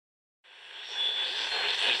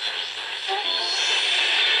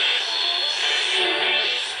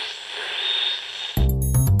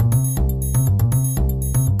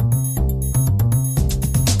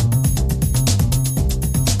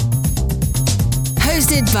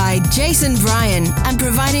hosted by Jason Bryan and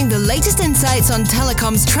providing the latest insights on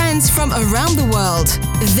telecoms trends from around the world.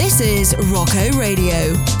 This is Rocco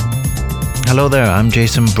Radio. Hello there, I'm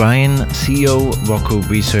Jason Bryan, CEO Rocco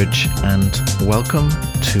Research, and welcome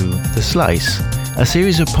to The Slice, a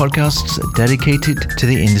series of podcasts dedicated to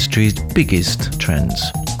the industry's biggest trends.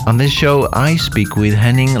 On this show, I speak with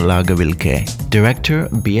Henning Lagerwilke, Director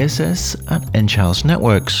BSS at Enghouse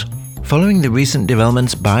Networks. Following the recent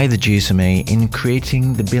developments by the GSMA in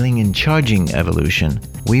creating the billing and charging evolution,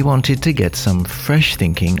 we wanted to get some fresh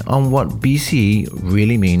thinking on what BCE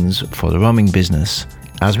really means for the roaming business.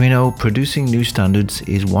 As we know, producing new standards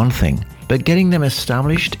is one thing, but getting them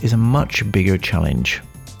established is a much bigger challenge.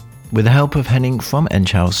 With the help of Henning from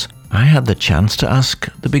Enghouse, I had the chance to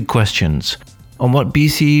ask the big questions on what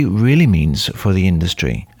BCE really means for the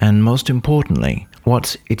industry, and most importantly,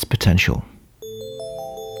 what's its potential.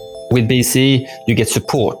 With BCE, you get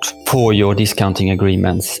support for your discounting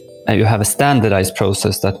agreements, and you have a standardized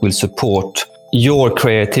process that will support your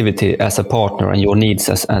creativity as a partner and your needs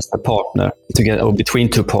as a partner together or between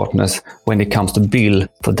two partners when it comes to bill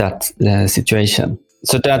for that situation.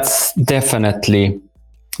 So that's definitely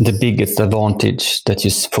the biggest advantage that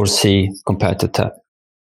you foresee compared to TAP.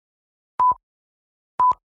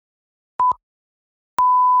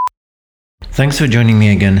 Thanks for joining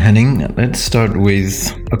me again, Henning. Let's start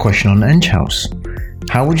with a question on Enghouse.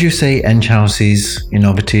 How would you say Enghouse is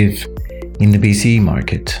innovative in the BCE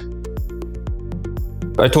market?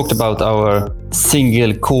 I talked about our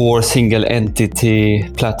single core, single entity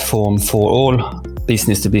platform for all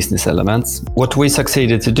business-to-business elements. What we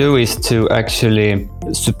succeeded to do is to actually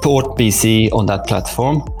support BCE on that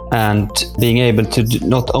platform and being able to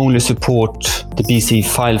not only support the BCE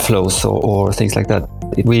file flows or things like that.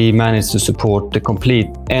 We managed to support the complete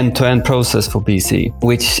end-to-end process for BCE,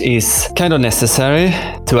 which is kind of necessary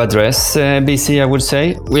to address BCE, I would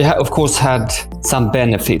say. We of course had some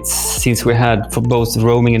benefits since we had for both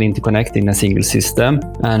roaming and interconnecting a single system,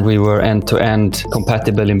 and we were end-to-end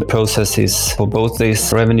compatible in processes for both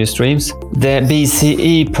these revenue streams. The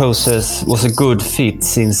BCE process was a good fit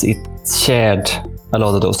since it shared a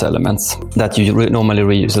lot of those elements that you normally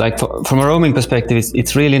reuse. Like from a roaming perspective,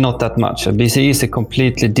 it's really not that much. BCE is a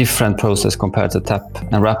completely different process compared to TAP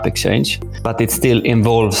and RAP exchange, but it still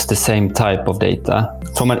involves the same type of data.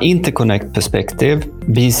 From an interconnect perspective,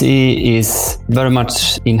 BCE is very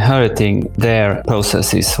much inheriting their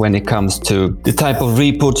processes when it comes to the type of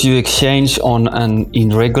reports you exchange on an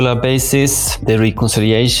irregular basis, the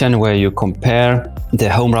reconciliation where you compare the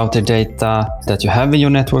home router data that you have in your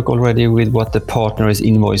network already with what the partner is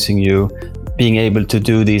invoicing you, being able to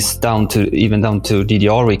do this down to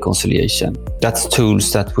DDR reconciliation. That's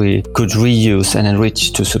tools that we could reuse and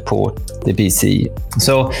enrich to support the BCE.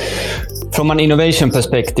 So from an innovation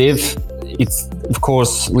perspective, it's of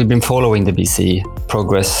course we've been following the BCE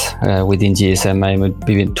progress within GSMA, and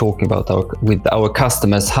we've been talking about with our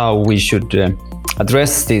customers how we should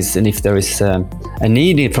address this, and if there is a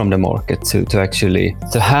need from the market to actually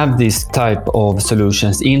have this type of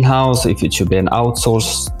solutions in-house, if it should be an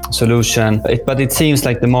outsourced solution. But it seems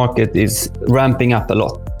like the market is ramping up a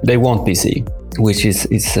lot. They want BCE, which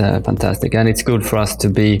is fantastic, and it's good for us to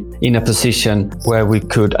be in a position where we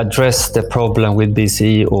could address the problem with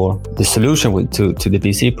BCE or the solution to the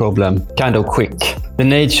BCE problem kind of quick. The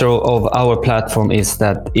nature of our platform is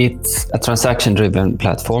that it's a transaction-driven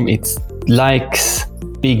platform. It likes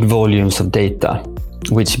big volumes of data,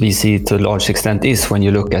 which BCE to a large extent is when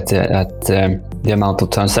you look at the amount of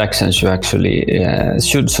transactions you actually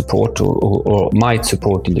should support or might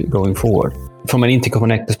support going forward. From an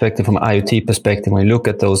interconnect perspective, from an IoT perspective, when you look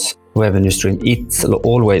at those revenue streams, it's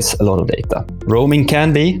always a lot of data. Roaming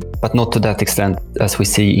can be, but not to that extent as we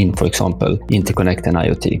see in, for example, interconnect and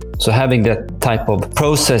IoT. So having that type of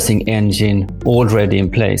processing engine already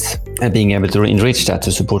in place and being able to enrich that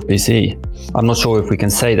to support BCE, I'm not sure if we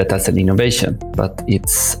can say that that's an innovation, but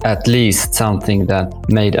it's at least something that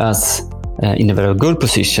made us in a very good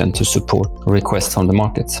position to support requests from the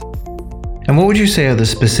markets. And what would you say are the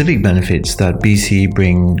specific benefits that BCE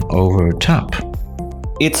bring over TAP?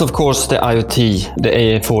 It's of course the IoT, the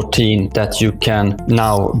AA14, that you can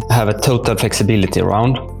now have a total flexibility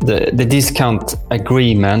around. The discount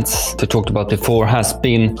agreements we talked about before has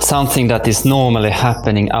been something that is normally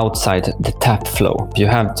happening outside the TAP flow. You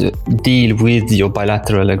have to deal with your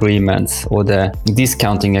bilateral agreements or the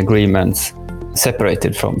discounting agreements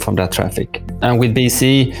separated from that traffic. And with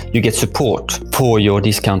BCE, you get support for your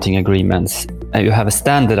discounting agreements, and you have a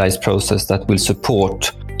standardized process that will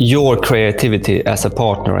support your creativity as a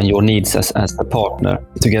partner and your needs as a partner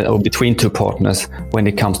together or between two partners when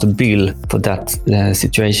it comes to bill for that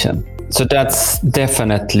situation. So that's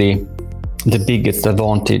definitely the biggest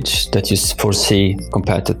advantage that you foresee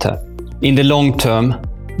compared to TAP. In the long term,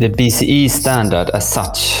 the BCE standard as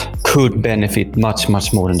such could benefit much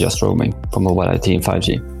more than just roaming for mobile IoT and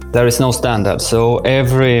 5G. There is no standard, so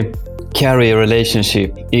every carrier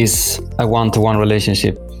relationship is a one-to-one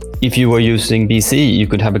relationship. If you were using BCE, you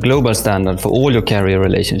could have a global standard for all your carrier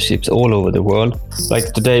relationships all over the world.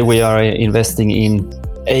 Like today, we are investing in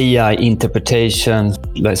AI interpretation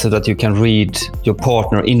so that you can read your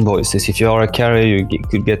partner invoices. If you are a carrier, you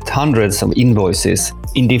could get hundreds of invoices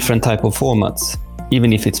in different type of formats.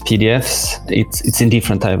 Even if it's PDFs, it's in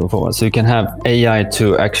different type of formats. So you can have AI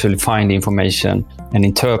to actually find information and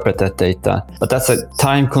interpret that data. But that's a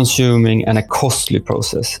time-consuming and a costly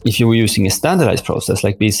process. If you were using a standardized process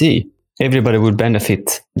like BCE, everybody would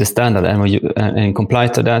benefit the standard and comply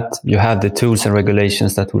to that. You have the tools and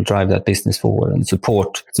regulations that will drive that business forward and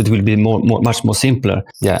support. So it will be much more simpler.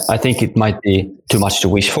 Yeah, I think it might be too much to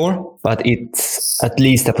wish for, but it's at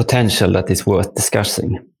least a potential that is worth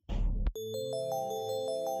discussing.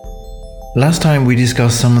 Last time we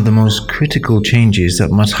discussed some of the most critical changes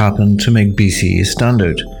that must happen to make BCE a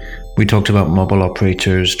standard. We talked about mobile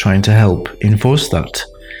operators trying to help enforce that.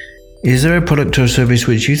 Is there a product or service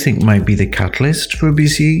which you think might be the catalyst for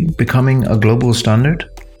BCE becoming a global standard?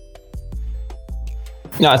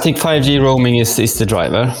 Yeah, I think 5G roaming is the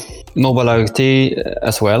driver. Mobile IoT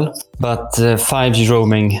as well, but 5G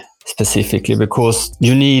roaming specifically because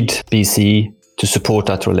you need BCE to support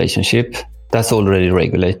that relationship. That's already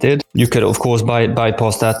regulated. You could, of course,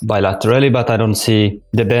 bypass that bilaterally, but I don't see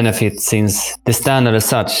the benefit since the standard as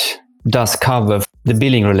such does cover the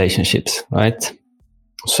billing relationships, right?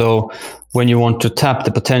 So when you want to tap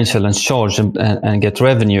the potential and charge and get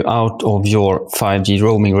revenue out of your 5G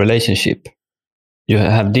roaming relationship, you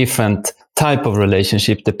have different type of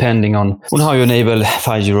relationship depending on how you enable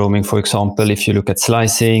 5G roaming. For example, if you look at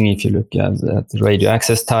slicing, if you look at radio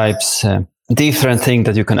access types, different thing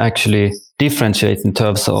that you can actually differentiate in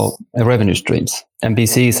terms of revenue streams. And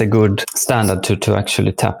BCE is a good standard to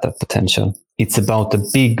actually tap that potential. It's about a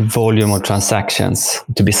big volume of transactions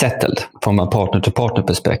to be settled from a partner-to-partner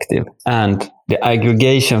perspective. And the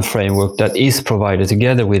aggregation framework that is provided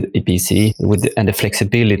together with BCE and the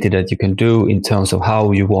flexibility that you can do in terms of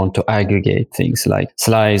how you want to aggregate things like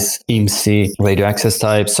slice, IMSI, radio access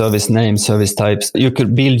types, service names, service types. You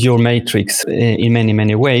could build your matrix in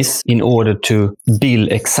many ways in order to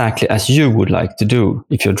build exactly as you would like to do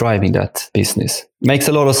if you're driving that business. Makes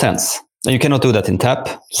a lot of sense. And you cannot do that in TAP.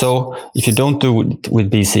 So if you don't do it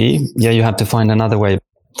with BCE, you have to find another way.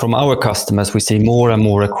 From our customers, we see more and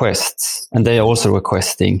more requests, and they are also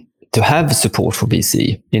requesting to have support for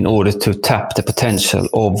BCE in order to tap the potential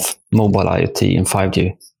of mobile IoT and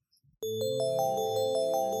 5G.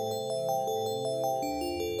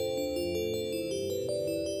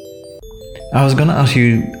 I was going to ask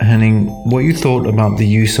you, Henning, what you thought about the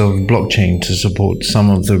use of blockchain to support some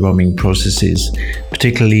of the roaming processes,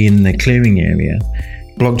 particularly in the clearing area.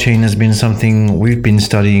 Blockchain has been something we've been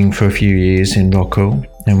studying for a few years in Rocco,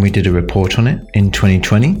 and we did a report on it in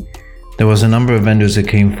 2020. There was a number of vendors that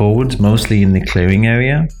came forward, mostly in the clearing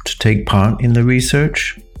area, to take part in the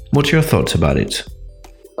research. What's your thoughts about it?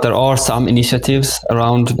 There are some initiatives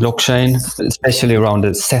around blockchain, especially around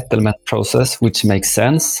the settlement process, which makes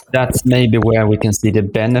sense. That's maybe where we can see the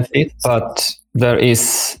benefit, but there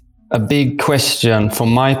is a big question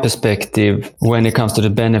from my perspective when it comes to the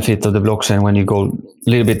benefit of the blockchain when you go a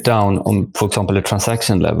little bit down on, for example, the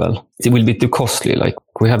transaction level. It will be too costly. Like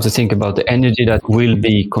we have to think about the energy that will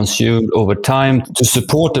be consumed over time to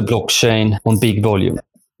support the blockchain on big volume.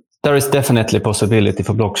 There is definitely a possibility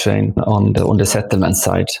for blockchain on the settlement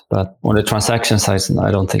side, but on the transaction side,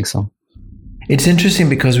 I don't think so. It's interesting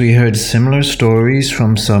because we heard similar stories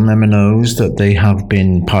from some MNOs that they have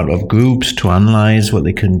been part of groups to analyze what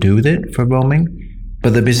they can do with it for roaming,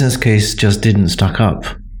 but the business case just didn't stack up.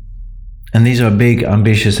 And these are big,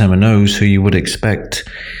 ambitious MNOs who you would expect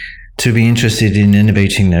to be interested in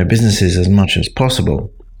innovating their businesses as much as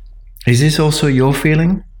possible. Is this also your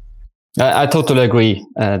feeling? I totally agree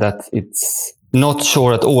that it's not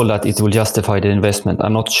sure at all that it will justify the investment.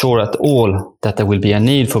 I'm not sure at all that there will be a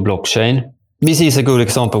need for blockchain. BCE is a good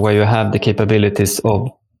example where you have the capabilities of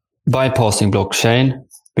bypassing blockchain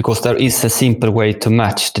because there is a simple way to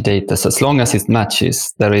match the data. So as long as it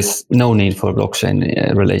matches, there is no need for a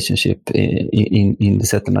blockchain relationship in the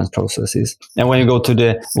settlement processes. And when you go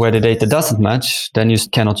to where the data doesn't match, then you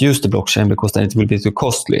cannot use the blockchain because then it will be too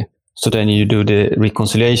costly. So then you do the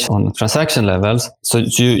reconciliation on transaction levels. So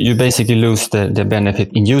you basically lose the benefit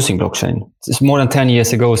in using blockchain. It's more than 10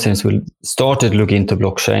 years ago since we started looking into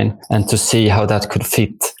blockchain and to see how that could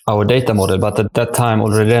fit our data model. But at that time,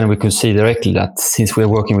 already then, we could see directly that since we're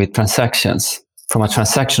working with transactions, from a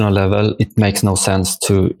transactional level, it makes no sense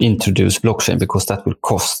to introduce blockchain because that will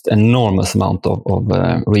cost an enormous amount of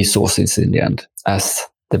resources in the end as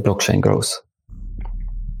the blockchain grows.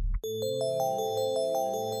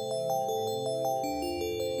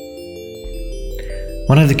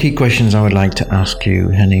 One of the key questions I would like to ask you,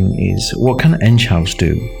 Henning, is what can Enghouse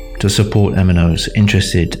do to support MNOs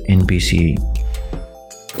interested in BCE?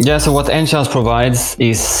 Yeah, so what Enghouse provides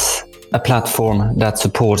is a platform that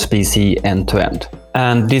supports BCE end-to-end.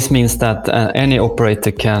 And this means that any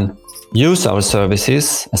operator can use our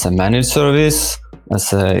services as a managed service,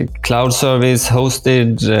 as a cloud service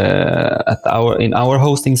hosted in our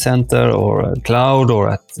hosting center or cloud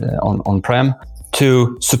or on-prem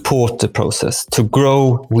to support the process, to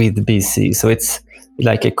grow with BCE. So it's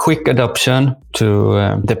like a quick adoption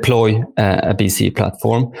to deploy a BCE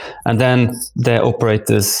platform. And then the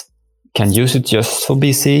operators can use it just for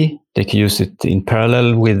BCE. They can use it in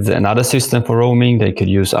parallel with another system for roaming. They could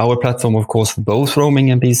use our platform, of course, for both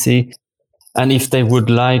roaming and BCE. And if they would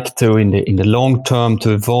like to, in the long term,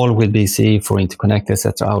 to evolve with BCE for interconnect,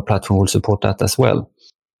 etc., our platform will support that as well.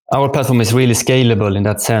 Our platform is really scalable in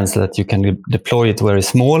that sense that you can deploy it very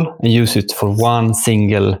small and use it for one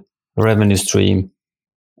single revenue stream,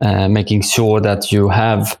 making sure that you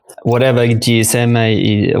have whatever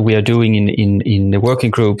GSMA we are doing in the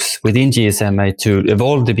working groups within GSMA to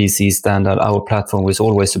evolve the BCE standard. Our platform will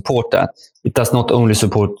always support that. It does not only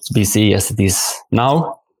support BCE as it is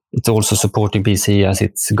now, it's also supporting BCE as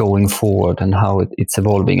it's going forward and how it's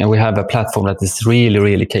evolving. And we have a platform that is really,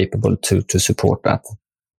 really capable to support that.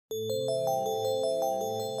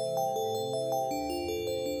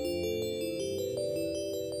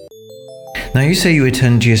 Now, you say you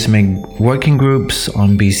attend GSMA working groups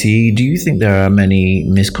on BCE. Do you think there are many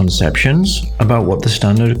misconceptions about what the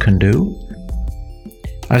standard can do?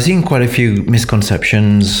 I've seen quite a few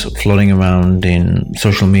misconceptions floating around in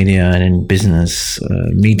social media and in business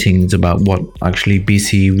meetings about what actually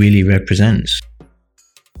BCE really represents.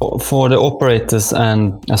 For the operators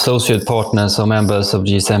and associate partners or members of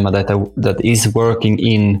GSMA that is working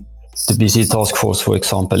in the BCE task force, for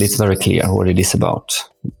example, it's very clear what it is about.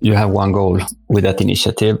 You have one goal with that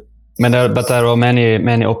initiative. But there are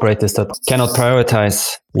many operators that cannot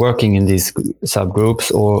prioritize working in these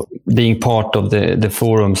subgroups or being part of the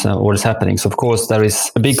forums and what is happening. So, of course, there is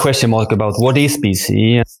a big question mark about what is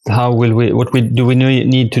BCE, what do we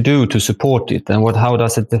need to do to support it, and how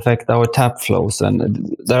does it affect our tap flows?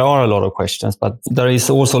 And there are a lot of questions, but there is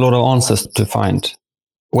also a lot of answers to find.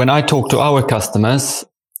 When I talk to our customers,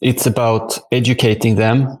 it's about educating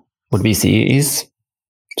them what BCE is.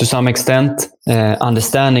 To some extent,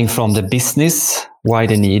 understanding from the business why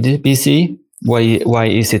they need BCE, why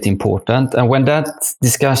is it important, and when that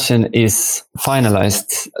discussion is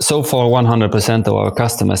finalized, so far 100% of our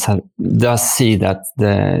customers does see that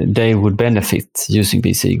they would benefit using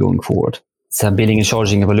BCE going forward. It's a billing and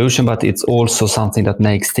charging evolution, but it's also something that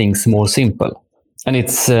makes things more simple, and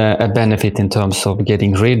it's a benefit in terms of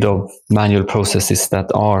getting rid of manual processes that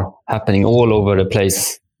are happening all over the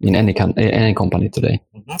place in any company today.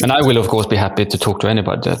 Mm-hmm. And I will, of course, be happy to talk to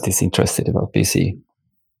anybody that is interested about BCE.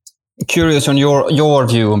 Curious on your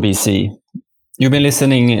view on BCE. You've been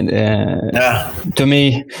listening to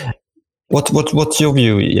me. What's your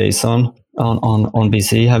view, Jason, on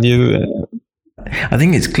BCE? Have you? I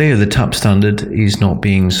think it's clear the TAP standard is not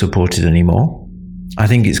being supported anymore. I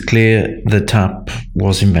think it's clear the TAP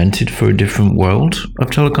was invented for a different world of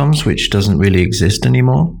telecoms, which doesn't really exist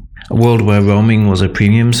anymore. A world where roaming was a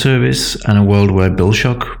premium service and a world where bill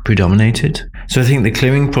shock predominated. So I think the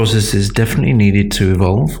clearing process is definitely needed to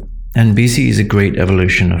evolve, and BCE is a great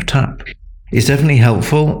evolution of TAP. It's definitely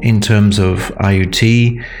helpful in terms of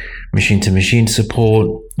IoT, machine-to-machine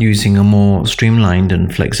support, using a more streamlined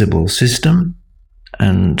and flexible system,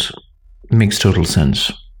 and makes total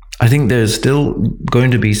sense. I think there's still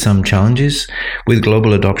going to be some challenges with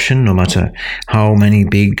global adoption, no matter how many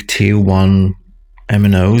big tier 1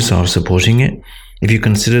 MNOs are supporting it. If you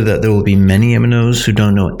consider that there will be many MNOs who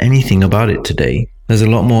don't know anything about it today, there's a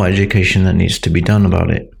lot more education that needs to be done about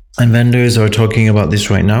it. And vendors are talking about this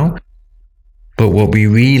right now. But what we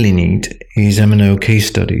really need is MNO case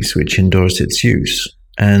studies which endorse its use,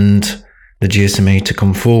 and the GSMA to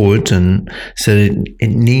come forward and say it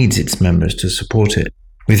needs its members to support it.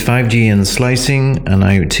 With 5G and slicing and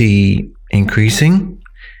IoT increasing,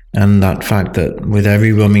 and that fact that with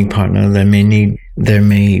every roaming partner, they may need there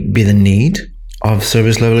may be the need of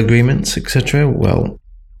service level agreements, etc., well,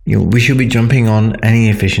 we should be jumping on any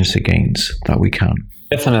efficiency gains that we can.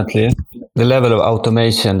 Definitely. The level of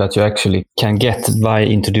automation that you actually can get by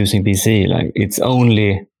introducing BCE, like it's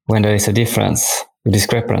only when there is a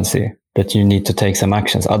discrepancy, that you need to take some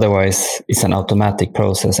actions. Otherwise, it's an automatic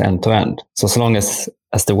process end to end. So as long as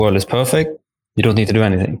the world is perfect, you don't need to do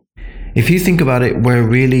anything. If you think about it, we're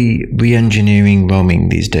really re-engineering roaming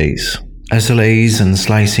these days. SLAs and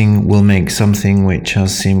slicing will make something which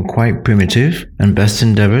has seemed quite primitive and best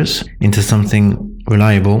endeavors into something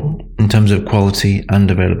reliable in terms of quality and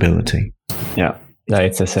availability. Yeah,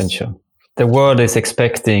 it's essential. The world is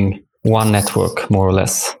expecting one network, more or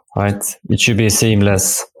less, right? It should be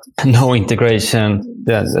seamless, no integration.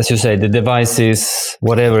 As you say, the devices,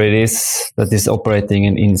 whatever it is that is operating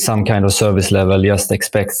in some kind of service level, just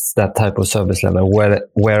expects that type of service level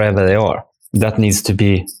wherever they are. That needs to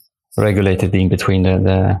be regulated in between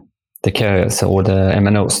the carriers or the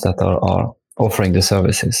MNOs that are offering the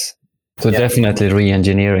services. So definitely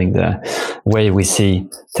re-engineering the way we see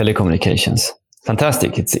telecommunications.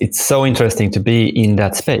 Fantastic. It's so interesting to be in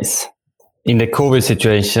that space. In the COVID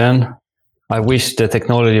situation, I wish the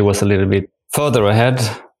technology was a little bit further ahead.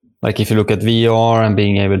 Like if you look at VR and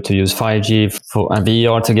being able to use 5G and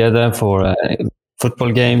VR together for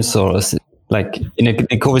football games, or like in a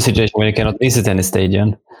COVID situation where you cannot visit any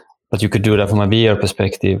stadium, but you could do that from a VR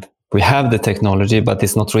perspective. We have the technology, but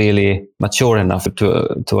it's not really mature enough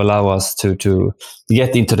to allow us to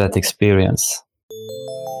get into that experience.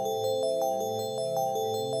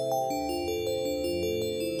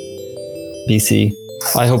 BCE,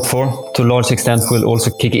 I hope to a large extent, will also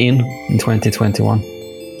kick in 2021.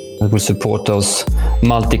 It will support those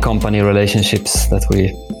multi-company relationships that we,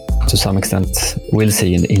 to some extent, will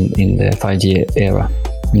see in the 5G era,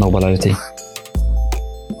 mobile IoT.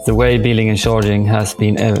 The way billing and charging has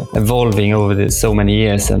been evolving over so many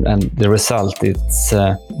years, and the result, it's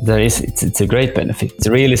a great benefit. It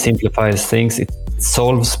really simplifies things. It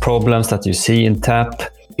solves problems that you see in TAP.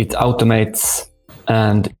 It automates,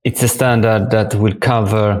 and it's a standard that will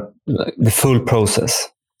cover the full process.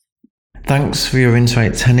 Thanks for your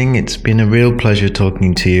insights, Henning. It's been a real pleasure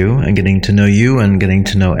talking to you and getting to know you and getting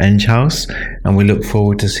to know Enghouse. And we look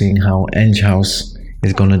forward to seeing how Enghouse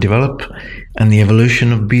is going to develop and the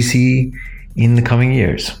evolution of BCE in the coming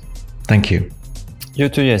years. Thank you. You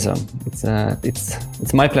too, Jason.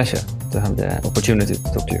 It's my pleasure to have the opportunity to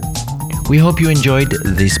talk to you. We hope you enjoyed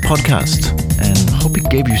this podcast and hope it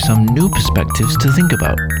gave you some new perspectives to think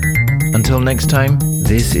about. Until next time,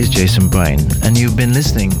 this is Jason Bryan, and you've been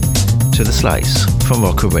listening to The Slice from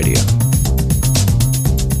Rocco Radio.